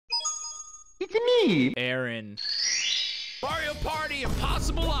It's me, Aaron. Mario Party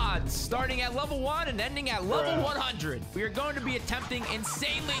Impossible Odds, starting at level 1 and ending at level 100. We are going to be attempting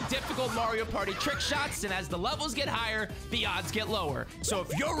insanely difficult Mario Party trick shots, and as the levels get higher, the odds get lower. So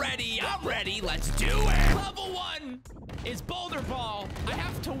if you're ready, I'm ready. Let's do it. Level 1 is Boulder Ball. I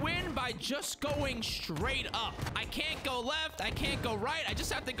have to win by just going straight up. I can't go left. I can't go right. I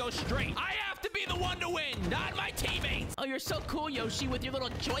just have to go straight. I have to be the one to win, not my teammates. Oh, you're so cool, Yoshi, with your little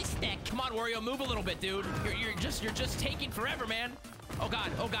joystick. Come on, Wario, move a little bit, dude. You're just taking forever, man. Oh god,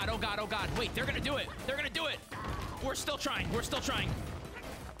 oh god, oh god, oh god. Wait, they're gonna do it. They're gonna do it. We're still trying. We're still trying.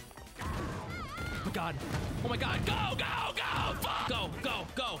 Oh my god. Oh my god. Go, go, go. Fuck. Go, go,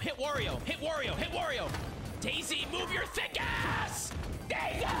 go. Hit Wario. Hit Wario. Hit Wario. Daisy, move your thick ass.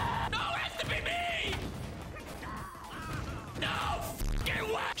 Daisy! No, it has to be me. No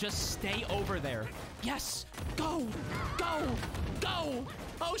fucking way. Just stay over there. Yes. Go, go, go.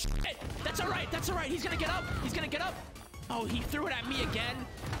 Oh shit. That's all right. That's all right. He's gonna get up. He's gonna get up. Oh, he threw it at me again.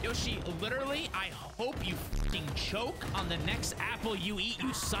 Yoshi, literally, I hope you fucking choke on the next apple you eat,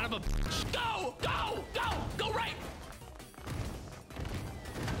 you son of a bitch. Go, go, go, go right.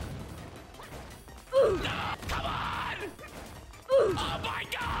 No, come on. Oh my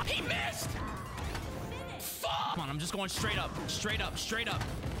god, he missed. Fuck. Come on, I'm just going straight up, straight up, straight up,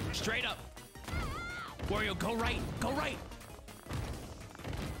 straight up. Wario, go right, go right.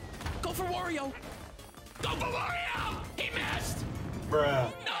 Go for Wario. Go for Wario! He missed!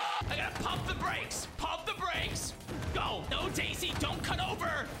 Bruh. No! I gotta pump the brakes! Pump the brakes! Go! No, Daisy! Don't cut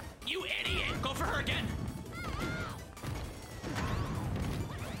over! You idiot! Go for her again!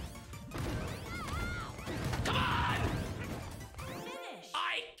 Come on! Finish.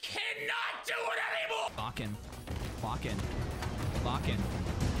 I cannot do it anymore! Lock in. Lock in. Lock in.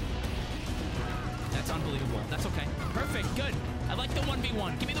 That's unbelievable. That's okay. Perfect. Good. I like the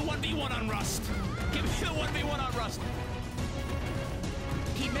 1v1. Give me the 1v1 on Rust. Give me the 1v1 on Rust.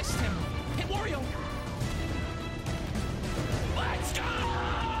 He missed him. Hit Wario. Let's go!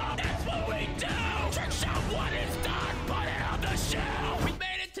 That's what we do! Trick shot 1 is done. Put it on the shelf. We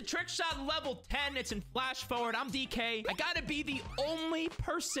made it to trick shot level 10. It's in flash forward. I'm DK. I gotta be the only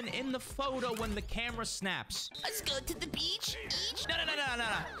person in the photo when the camera snaps. Let's go to the beach. No, no, no, no, no,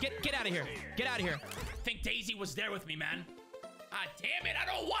 no. Get out of here. Get out of here. I think Daisy was there with me, man. Ah, damn it, I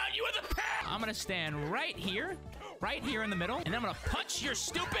don't want you in the pen! I'm gonna stand right here in the middle, and then I'm gonna punch your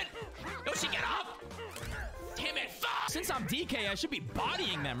stupid... Yoshi, get off! Damn it, fuck! Since I'm DK, I should be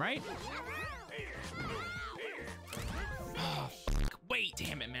bodying them, right? Oh, fuck. Wait,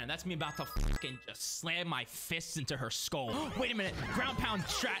 damn it, man. That's me about to fucking just slam my fists into her skull. Wait a minute. Ground pound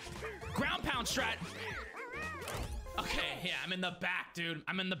strat. Ground pound strat. Okay, yeah, I'm in the back, dude.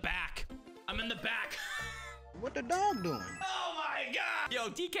 I'm in the back. I'm in the back. What the dog doing? Oh my god! Yo,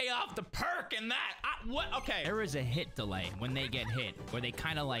 DK off the perk and that. What? Okay. There is a hit delay when they get hit, where they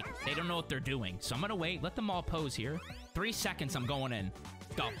kind of like, they don't know what they're doing. So I'm gonna wait. Let them all pose here. 3 seconds, I'm going in.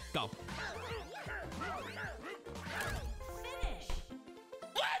 Go, go. Finish.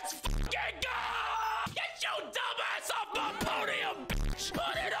 Let's fucking go! Get your dumbass off the podium, bitch!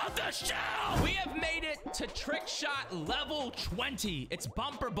 Put it on the shelf! We have made it to trick shot level 20. It's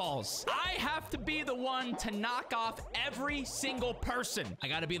bumper balls. I have to be the one to knock off every single person. I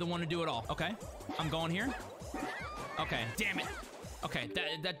gotta be the one to do it all. Okay, I'm going here. Okay, damn it. Okay,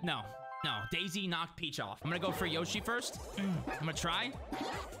 no. Daisy knocked Peach off. I'm gonna go for Yoshi first. I'm gonna try.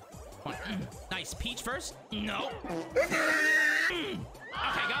 Nice, Peach first. No. Okay,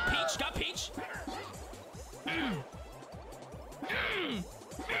 got Peach. Got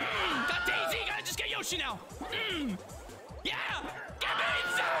Daisy. Gotta just get Yoshi now. Yeah. Give me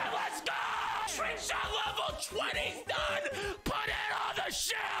that. Let's go. Trick shot level 20's done. Put it on the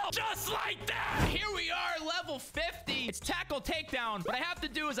shelf. Just like that. Here we are, level 50. It's tackle takedown. What I have to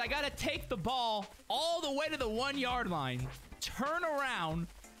do is I gotta take the ball all the way to the 1 yard line, turn around,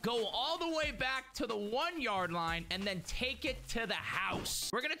 go all the way back to the 1 yard line, and then take it to the house.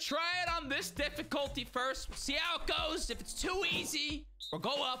 We're gonna try it on this difficulty first. We'll see how it goes. If it's too easy, we'll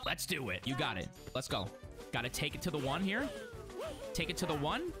go up. Let's do it. You got it. Let's go. Gotta take it to the 1 here. Take it to the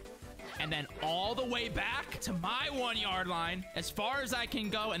 1. And then all the way back to my 1 yard line, as far as I can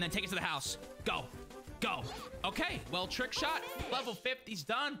go, and then take it to the house. Go. Go. Okay, well, trick shot level 50's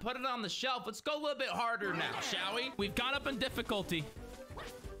done. Put it on the shelf. Let's go a little bit harder now, shall we? We've gone up in difficulty.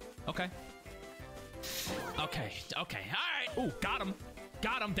 Okay. Okay. All right. Ooh, got him.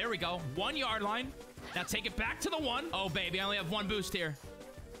 There we go. 1 yard line. Now take it back to the 1. Oh, baby, I only have 1 boost here.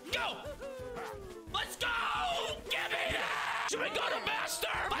 Go. Let's go. Give me that. Should we go to Master?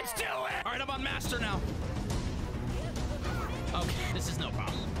 Let's do it. All right, I'm on Master now. Okay, this is no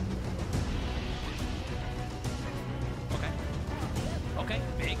problem.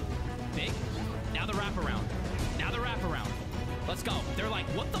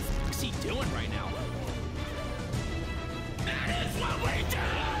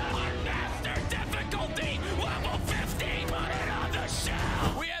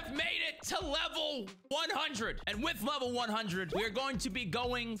 100. And with level 100, we are going to be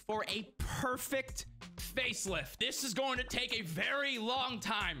going for a perfect facelift. This is going to take a very long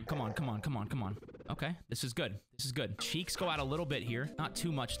time. Come on, come on, come on, come on. Okay, this is good. This is good. Cheeks go out a little bit here. Not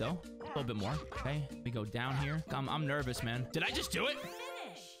too much, though. A little bit more. Okay, we go down here. I'm nervous, man. Did I just do it?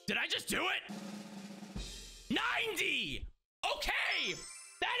 Did I just do it? 90! Okay!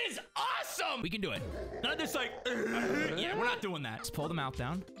 That is awesome! We can do it. None of this like, yeah, we're not doing that. Let's pull the mouth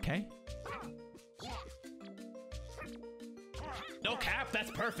down. Okay. No cap,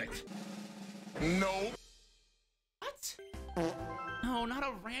 that's perfect. No. What? No, not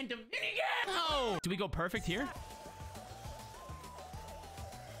a random minigame. No. Do we go perfect here?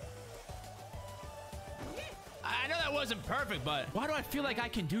 I know that wasn't perfect, but why do I feel like I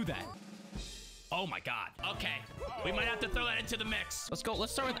can do that? Oh my God. Okay. We might have to throw that into the mix. Let's go.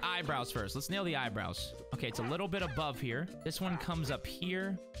 Let's start with eyebrows first. Let's nail the eyebrows. Okay, it's a little bit above here. This one comes up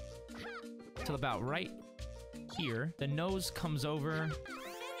here till about right here. The nose comes over.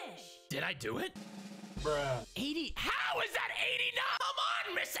 Did I do it? Bruh. 80. How is that 89? Come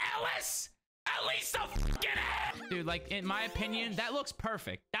on, Miss Ellis. At least a fucking head. Dude, like, in my opinion, that looks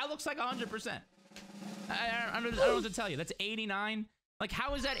perfect. That looks like 100%. I don't know what to tell you. That's 89. Like,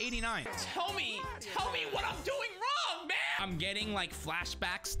 how is that 89? Tell me what I'm doing wrong, man. I'm getting like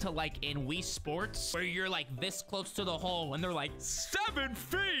flashbacks to like in Wii Sports where you're like this close to the hole and they're like 7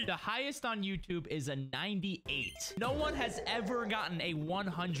 feet. The highest on YouTube is a 98. No one has ever gotten a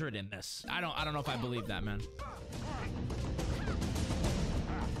 100 in this. I don't know if I believe that, man.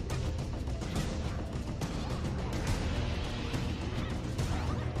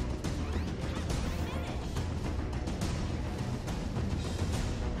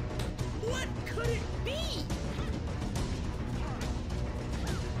 What could it be?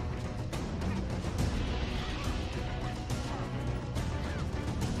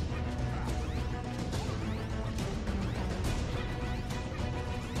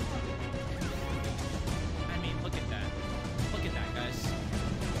 I mean, look at that. Look at that, guys.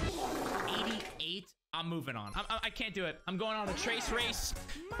 88. I'm moving on. I can't do it. I'm going on a trace race.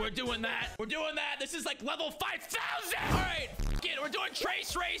 We're doing that. We're doing that. This is like level 5,000. All right. We're doing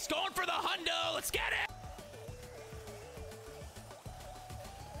trace race. Going for the hundo. Let's get it.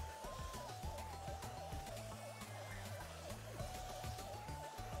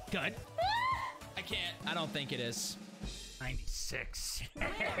 Good. I can't. I don't think it is. 96.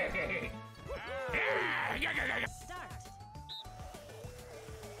 Start.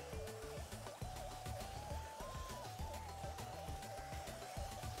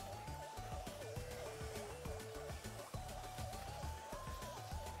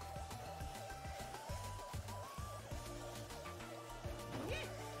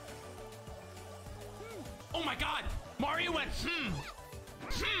 Oh my God. Mario went,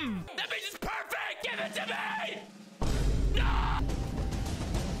 That bitch is perfect. Give it to me. No.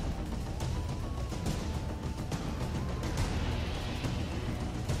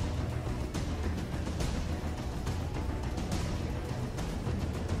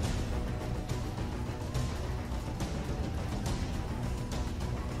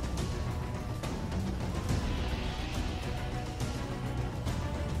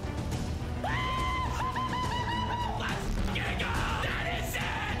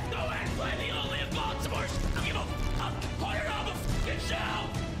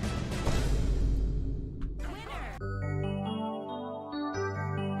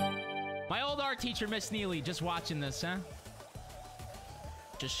 My old art teacher, Miss Neely, just watching this, huh?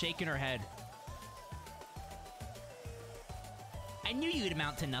 Just shaking her head. I knew you'd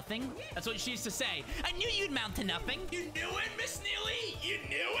amount to nothing. That's what she used to say. I knew you'd amount to nothing. You knew it, Miss Neely? You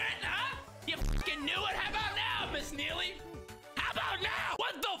knew it, huh? You fucking knew it? How about now, Miss Neely? How about now?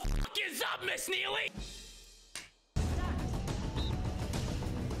 What the fuck is up, Miss Neely?